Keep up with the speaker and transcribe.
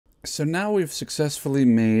So now we've successfully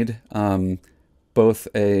made both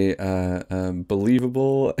a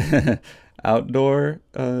believable outdoor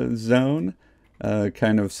zone,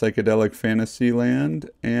 kind of psychedelic fantasy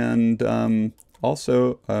land, and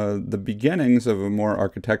also the beginnings of a more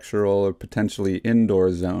architectural or potentially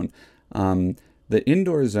indoor zone. The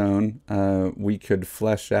indoor zone we could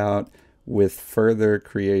flesh out with further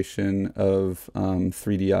creation of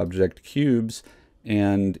 3D object cubes,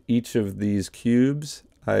 and each of these cubes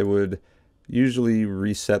I would usually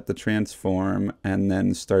reset the transform and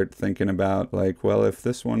then start thinking about, like, well, if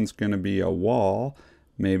this one's going to be a wall,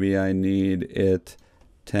 maybe I need it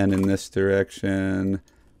 10 in this direction,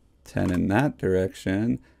 10 in that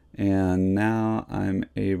direction, and now I'm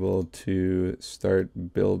able to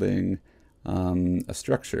start building a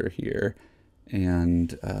structure here,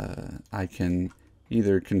 and I can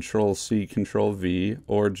either Control C, Control V,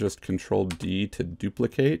 or just Control D to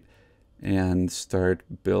duplicate and start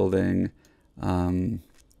building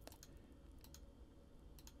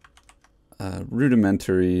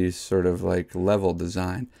rudimentary sort of like level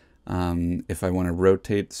design. If I want to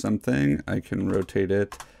rotate something, I can rotate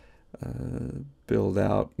it, build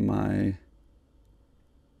out my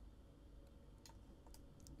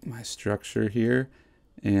structure here,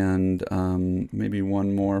 and maybe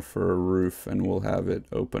one more for a roof, and we'll have it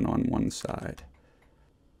open on one side.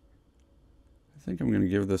 I think I'm going to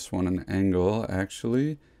give this one an angle,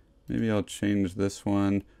 actually. Maybe I'll change this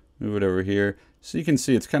one, move it over here. So you can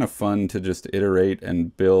see it's kind of fun to just iterate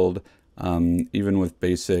and build. Even with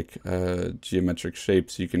basic geometric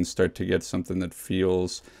shapes, you can start to get something that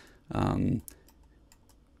feels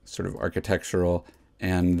sort of architectural.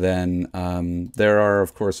 And then there are,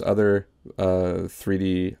 of course, other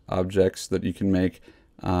 3D objects that you can make.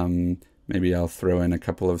 Maybe I'll throw in a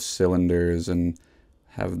couple of cylinders and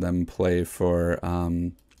have them play for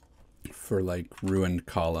like ruined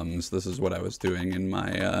columns. This is what I was doing in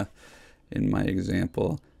my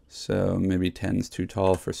example. So maybe 10's too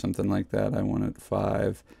tall for something like that. I want it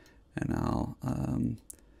 5, and I'll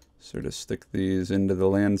sort of stick these into the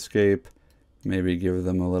landscape. Maybe give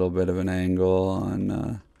them a little bit of an angle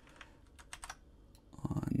on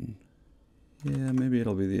yeah, maybe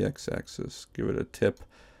it'll be the x-axis. Give it a tip,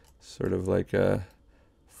 sort of like a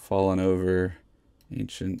fallen over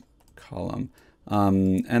ancient column.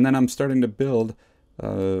 And then I'm starting to build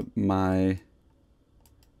my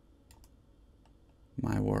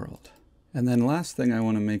world. And then last thing I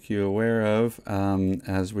want to make you aware of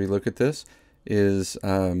as we look at this is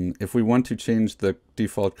if we want to change the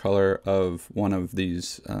default color of one of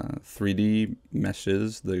these 3D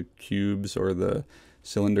meshes, the cubes or the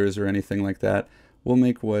cylinders or anything like that, we'll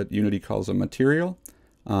make what Unity calls a material.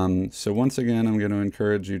 So once again, I'm going to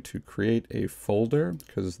encourage you to create a folder,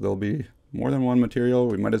 because there'll be more than one material.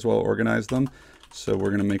 We might as well organize them. So we're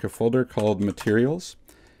going to make a folder called materials.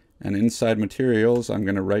 And inside materials, I'm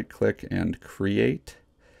going to right click and create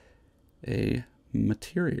a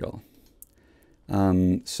material.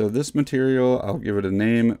 So this material, I'll give it a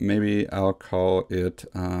name. Maybe I'll call it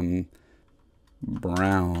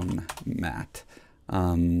brown mat.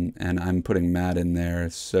 And I'm putting mat in there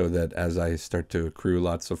so that as I start to accrue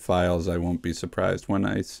lots of files, I won't be surprised when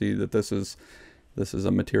I see that this is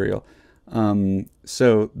a material.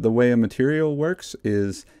 So the way a material works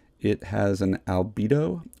is it has an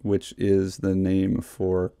albedo, which is the name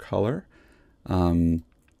for color.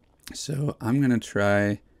 So I'm going to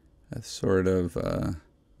try a sort of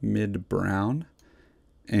mid-brown,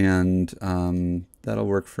 and that'll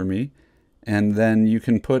work for me. And then you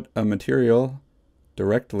can put a material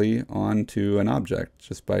directly onto an object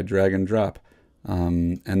just by drag and drop.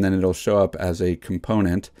 And then it'll show up as a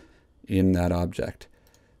component in that object.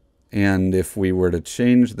 And if we were to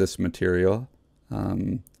change this material,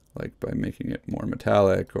 like by making it more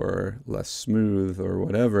metallic or less smooth or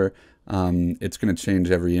whatever, it's going to change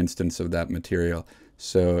every instance of that material.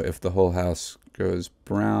 So if the whole house goes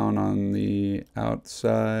brown on the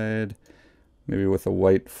outside, maybe with a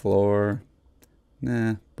white floor,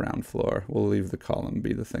 nah, brown floor. We'll leave the column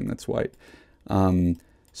be the thing that's white.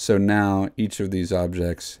 So now each of these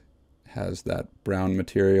objects has that brown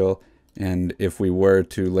material. And if we were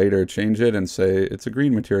to later change it and say it's a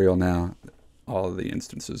green material now, all of the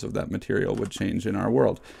instances of that material would change in our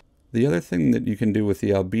world. The other thing that you can do with the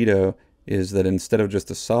albedo is that instead of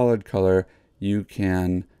just a solid color, you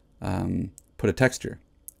can put a texture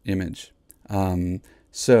image.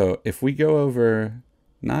 So if we go over,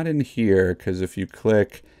 not in here, because if you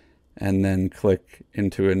click and then click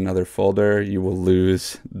into another folder, you will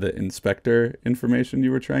lose the inspector information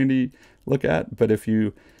you were trying to look at. But if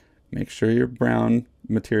you make sure your brown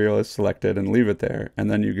material is selected and leave it there. And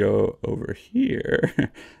then you go over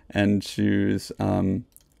here and choose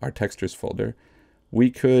our textures folder. We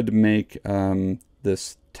could make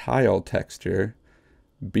this tile texture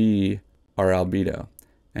be our albedo.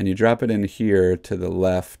 And you drop it in here to the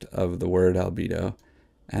left of the word albedo.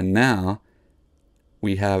 And now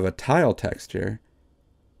we have a tile texture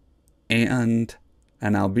and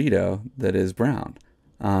an albedo that is brown.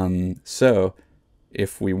 So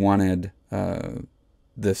if we wanted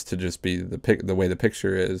this to just be the way the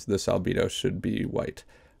picture is, this albedo should be white.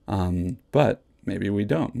 But maybe we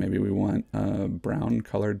don't. Maybe we want a brown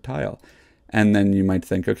colored tile. And then you might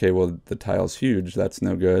think, okay, well, the tile's huge. That's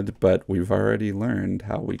no good. But we've already learned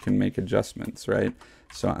how we can make adjustments, right?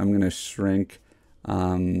 So I'm going to shrink,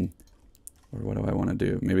 or what do I want to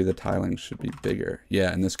do? Maybe the tiling should be bigger.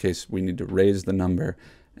 Yeah, in this case, we need to raise the number,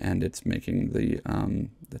 and it's making the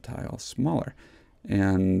tile smaller.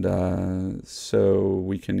 And so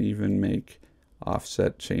we can even make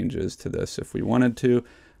offset changes to this if we wanted to.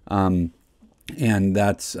 And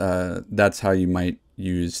that's how you might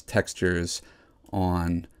use textures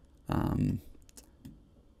on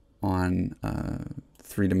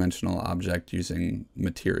three-dimensional object using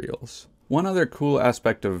materials. One other cool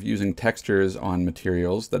aspect of using textures on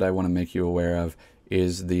materials that I want to make you aware of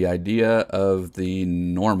is the idea of the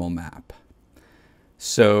normal map.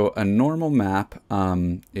 So a normal map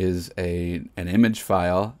is an image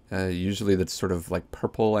file, usually that's sort of like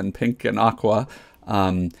purple and pink and aqua,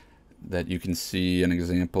 that you can see an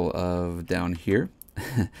example of down here.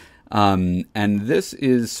 And this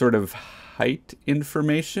is sort of height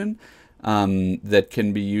information that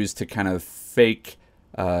can be used to kind of fake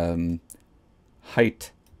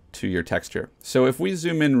height to your texture. So if we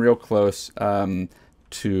zoom in real close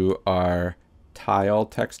to our tile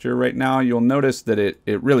texture right now, you'll notice that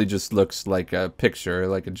it really just looks like a picture,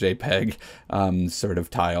 like a JPEG, sort of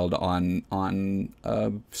tiled on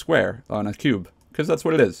a square, on a cube, because that's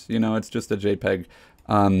what it is. You know, it's just a JPEG.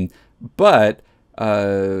 But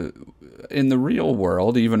in the real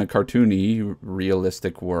world, even a cartoony,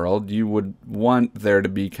 realistic world, you would want there to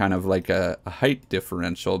be kind of like a height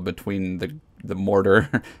differential between the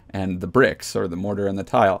mortar and the bricks, or the mortar and the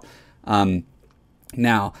tile.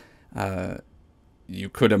 Now, you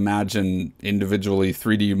could imagine individually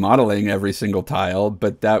 3D modeling every single tile,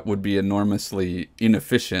 but that would be enormously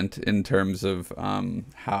inefficient in terms of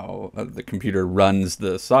how the computer runs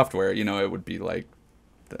the software. You know, it would be like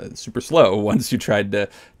super slow once you tried to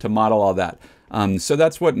model all that. So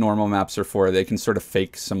that's what normal maps are for. They can sort of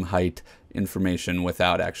fake some height information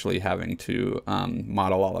without actually having to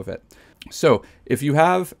model all of it. So if you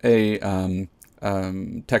have a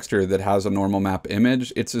texture that has a normal map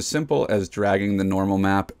image, it's as simple as dragging the normal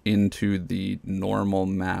map into the normal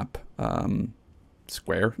map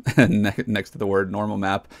square next to the word normal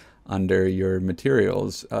map under your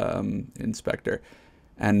materials inspector.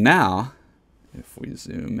 And now, if we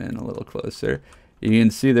zoom in a little closer, you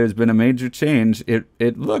can see there's been a major change.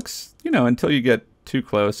 It looks, you know, until you get too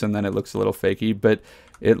close, and then it looks a little fakey, but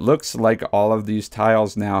it looks like all of these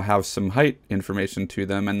tiles now have some height information to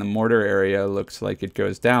them, and the mortar area looks like it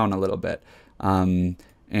goes down a little bit. And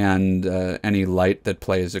any light that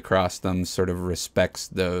plays across them sort of respects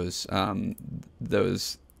those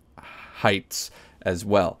heights as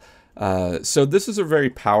well. So this is a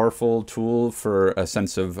very powerful tool for a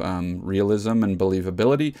sense of realism and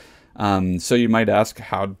believability. So you might ask,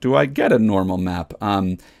 how do I get a normal map?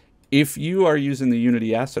 If you are using the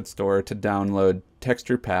Unity Asset Store to download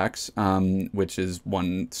texture packs, which is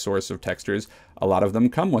one source of textures, a lot of them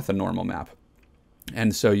come with a normal map.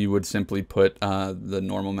 And so you would simply put the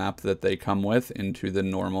normal map that they come with into the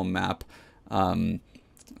normal map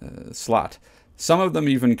slot. Some of them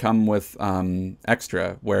even come with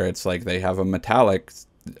extra, where it's like they have a metallic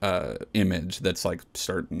image that's like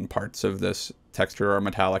certain parts of this texture are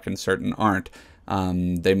metallic and certain aren't.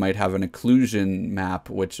 They might have an occlusion map,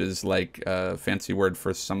 which is like a fancy word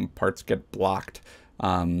for some parts get blocked,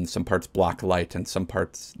 some parts block light, and some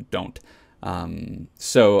parts don't.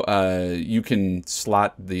 So you can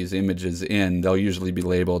slot these images in. They'll usually be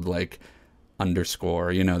labeled like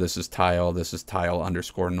underscore, you know, this is tile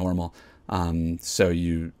underscore normal. So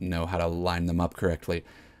you know how to line them up correctly.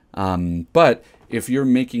 But if you're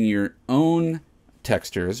making your own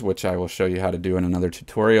textures, which I will show you how to do in another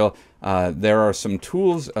tutorial, there are some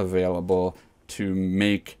tools available to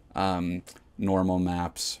make normal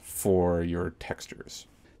maps for your textures.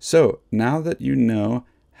 So now that you know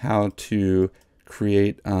how to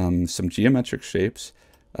create some geometric shapes,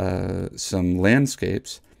 some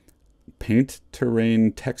landscapes, paint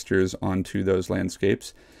terrain textures onto those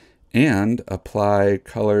landscapes, and apply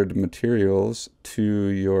colored materials to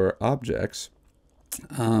your objects,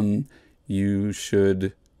 you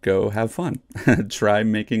should go have fun. Try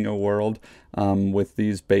making a world with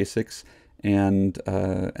these basics and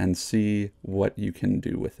see what you can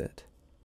do with it.